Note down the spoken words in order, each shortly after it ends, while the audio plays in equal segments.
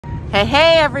Hey,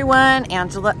 hey everyone,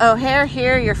 Angela O'Hare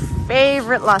here, your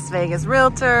favorite Las Vegas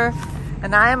realtor.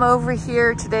 And I am over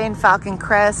here today in Falcon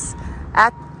Crest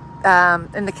at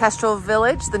in the Kestrel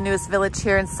Village, the newest village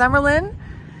here in Summerlin.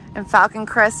 And Falcon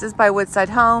Crest is by Woodside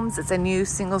Homes. It's a new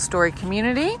single-story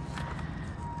community.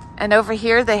 And over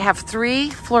here they have 3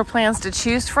 floor plans to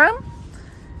choose from.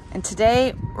 And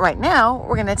today, right now,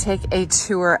 we're gonna take a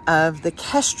tour of the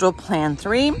Kestrel Plan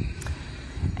 3.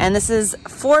 And this is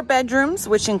 4 bedrooms,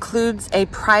 which includes a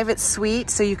private suite.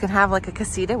 So you can have like a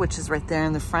casita, which is right there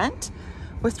in the front,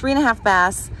 with 3.5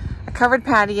 baths, a covered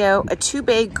patio, a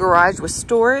 2-bay garage with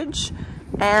storage.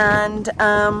 And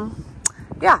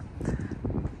yeah,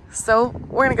 so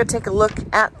we're gonna go take a look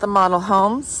at the model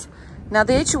homes. Now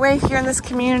the HOA here in this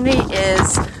community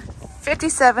is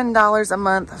 $57 a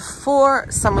month for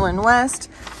Summerlin West,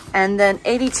 and then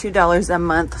 $82 a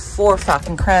month for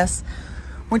Falcon Crest,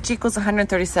 which equals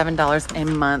 $137 a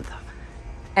month,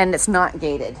 and it's not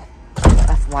gated.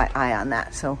 FYI on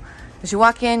that. So as you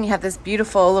walk in, you have this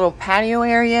beautiful little patio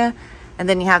area, and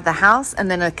then you have the house,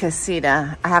 and then a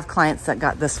casita. I have clients that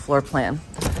got this floor plan.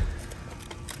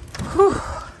 Whew.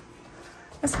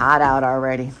 It's hot out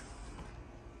already.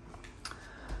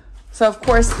 So of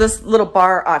course, this little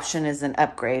bar option is an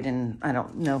upgrade, and I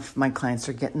don't know if my clients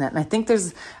are getting that. And I think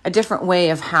there's a different way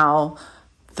of how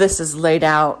this is laid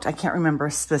out. I can't remember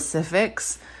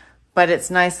specifics, but it's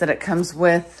nice that it comes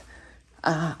with,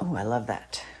 oh, I love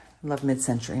that. I love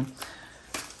mid-century.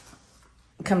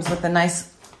 It comes with a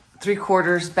nice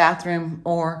 3/4 bathroom,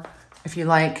 or if you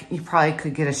like, you probably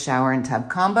could get a shower and tub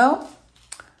combo.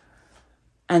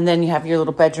 And then you have your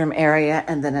little bedroom area,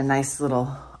 and then a nice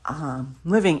little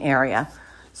living area.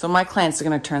 So my clients are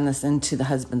gonna turn this into the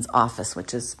husband's office,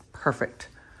 which is perfect.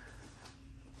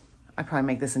 I probably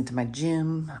make this into my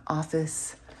gym,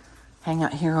 office, hang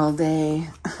out here all day.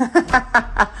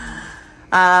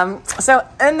 So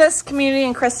in this community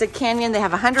in Skye Canyon, they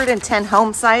have 110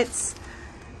 home sites.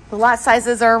 The lot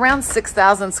sizes are around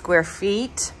 6,000 square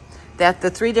feet. They have the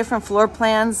 3 different floor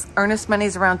plans. Earnest money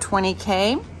is around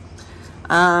 $20K.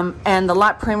 And the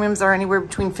lot premiums are anywhere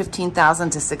between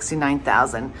 $15,000 to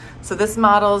 $69,000. So this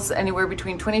model's anywhere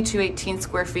between 2218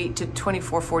 square feet to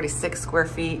 2446 square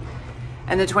feet.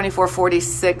 And the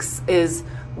 2446 is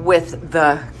with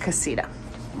the casita,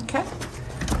 okay?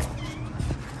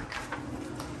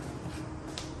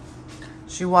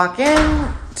 As you walk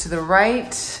in, to the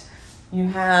right, you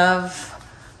have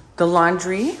the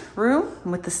laundry room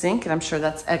with the sink, and I'm sure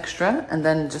that's extra. And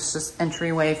then just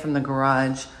entryway from the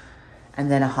garage,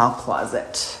 and then a hall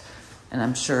closet. And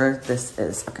I'm sure this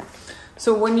is, okay.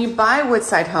 So when you buy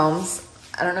Woodside Homes,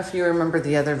 I don't know if you remember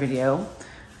the other video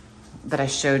that I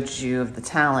showed you of the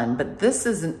Talon, but this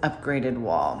is an upgraded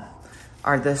wall,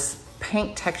 or this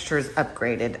paint texture is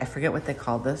upgraded. I forget what they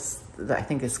call this. I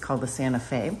think it's called the Santa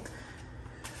Fe.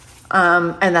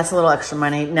 And that's a little extra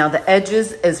money. Now the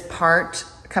edges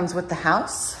comes with the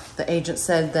house. The agent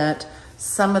said that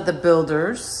some of the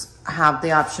builders have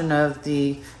the option of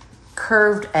the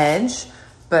curved edge,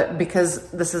 but because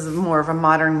this is more of a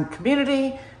modern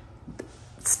community,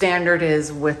 standard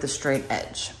is with the straight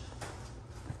edge.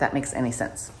 That makes any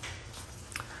sense.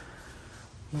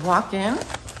 Walk in.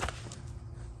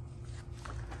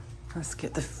 Let's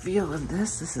get the feel of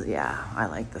this. This is, yeah, I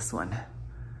like this one.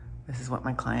 This is what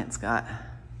my clients got.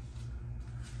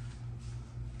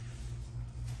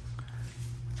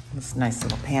 This nice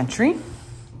little pantry.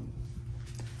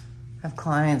 I have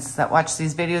clients that watch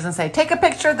these videos and say, take a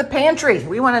picture of the pantry.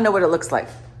 We want to know what it looks like.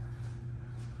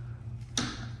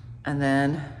 And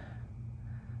then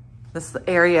this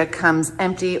area comes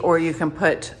empty, or you can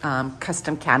put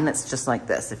custom cabinets just like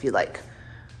this if you like.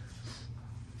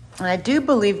 And I do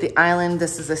believe the island,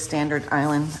 this is a standard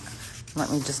island.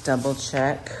 Let me just double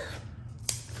check.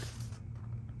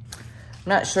 I'm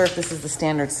not sure if this is the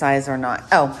standard size or not.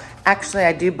 Oh, actually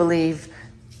I do believe,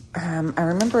 I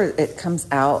remember it comes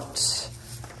out,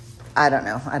 I don't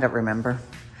know, I don't remember.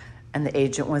 And the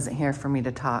agent wasn't here for me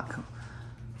to talk.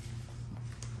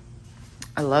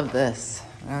 I love this.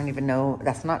 I don't even know,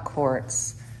 that's not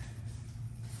quartz.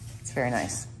 It's very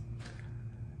nice.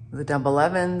 The double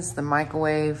ovens, the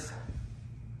microwave,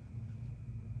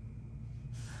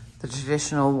 the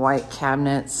traditional white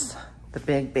cabinets, the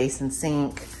big basin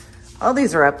sink. All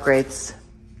these are upgrades.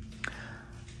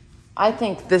 I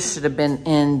think this should have been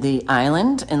in the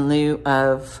island in lieu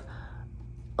of,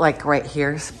 like right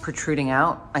here, protruding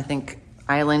out. I think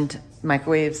island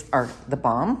microwaves are the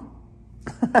bomb.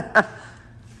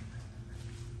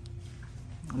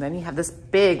 And then you have this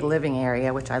big living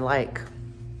area, which I like.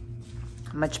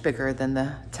 Much bigger than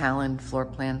the Talon floor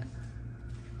plan.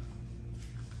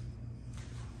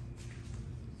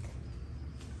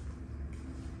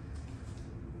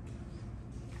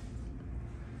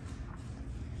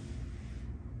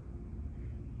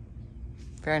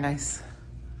 Very nice.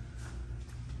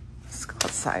 Let's go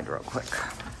outside real quick.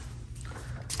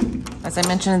 As I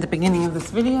mentioned at the beginning of this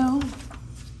video,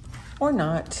 or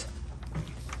not,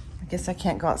 I guess I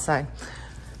can't go outside.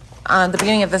 The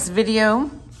beginning of this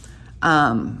video,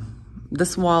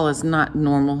 this wall is not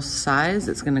normal size.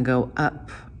 It's gonna go up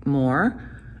more,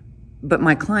 but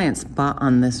my clients bought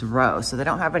on this row, so they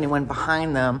don't have anyone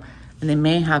behind them, and they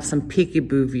may have some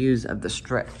peekaboo views of the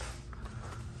strip.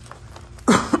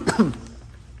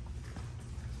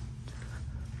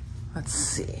 Let's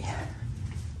see.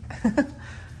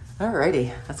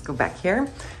 Alrighty, let's go back here.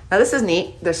 Now this is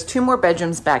neat. There's 2 more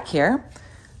bedrooms back here.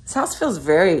 This house feels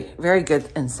very, very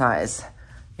good in size.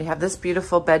 You have this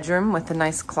beautiful bedroom with a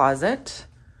nice closet.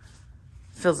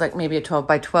 Feels like maybe a 12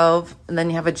 by 12. And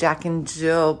then you have a Jack and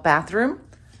Jill bathroom.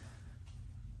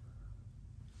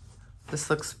 This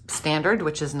looks standard,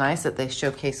 which is nice that they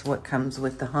showcase what comes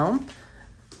with the home.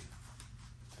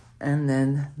 And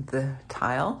then the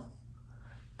tile.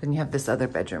 Then you have this other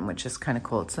bedroom, which is kind of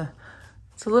cool. It's a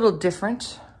little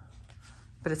different,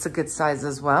 but it's a good size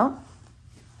as well.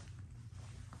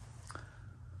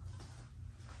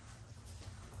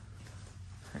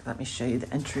 Let me show you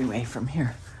the entryway from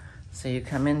here. So you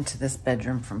come into this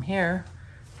bedroom from here.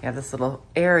 You have this little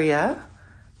area.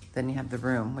 Then you have the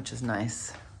room, which is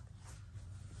nice.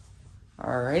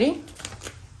 Alrighty.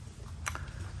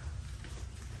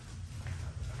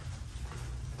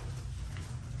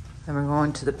 Then we're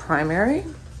going to the primary.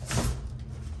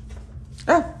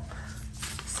 Oh,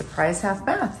 surprise half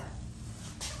bath.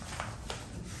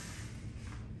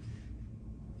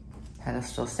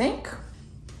 Pedestal sink.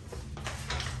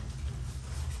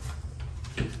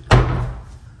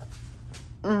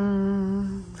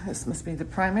 This must be the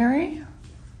primary.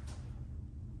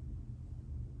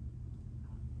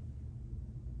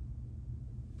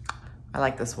 I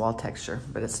like this wall texture,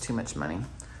 but it's too much money.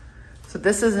 So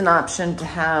this is an option to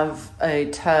have a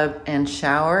tub and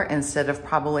shower instead of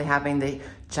probably having the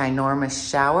ginormous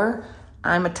shower.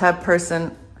 I'm a tub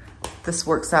person. This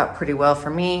works out pretty well for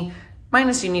me.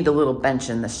 Minus you need a little bench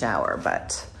in the shower,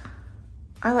 but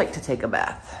I like to take a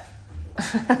bath.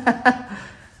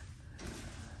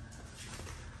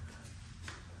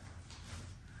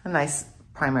 A nice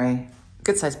primary,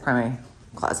 good sized primary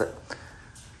closet.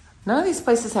 None of these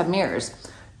places have mirrors.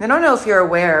 I don't know if you're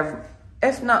aware of,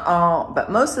 if not all,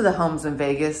 but most of the homes in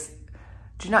Vegas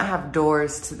do not have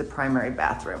doors to the primary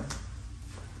bathroom.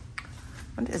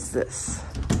 What is this?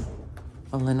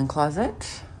 A linen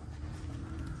closet.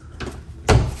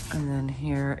 And then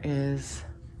here is,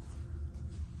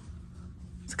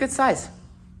 it's a good size.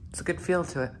 It's a good feel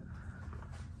to it.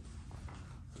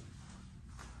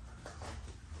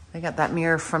 They got that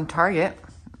mirror from Target.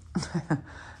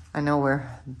 I know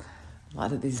where a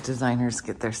lot of these designers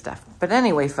get their stuff. But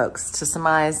anyway, folks, to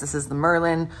surmise, this is the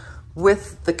Merlin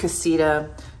with the casita.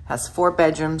 Has 4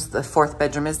 bedrooms. The 4th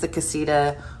bedroom is the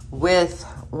casita with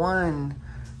 1,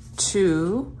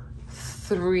 2,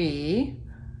 3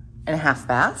 and a half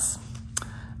baths.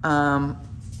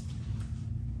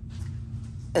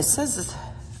 It says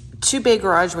 2 bay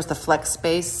garage with a flex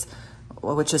space,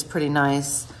 which is pretty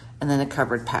nice, and then a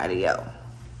covered patio.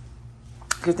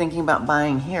 If you're thinking about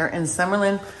buying here in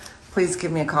Summerlin, please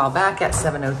give me a call back at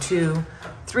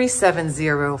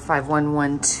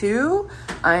 702-370-5112.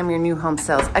 I am your new home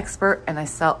sales expert, and I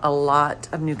sell a lot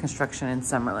of new construction in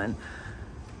Summerlin.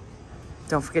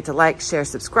 Don't forget to like, share,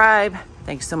 subscribe.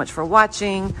 Thank you so much for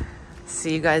watching.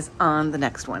 See you guys on the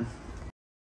next one.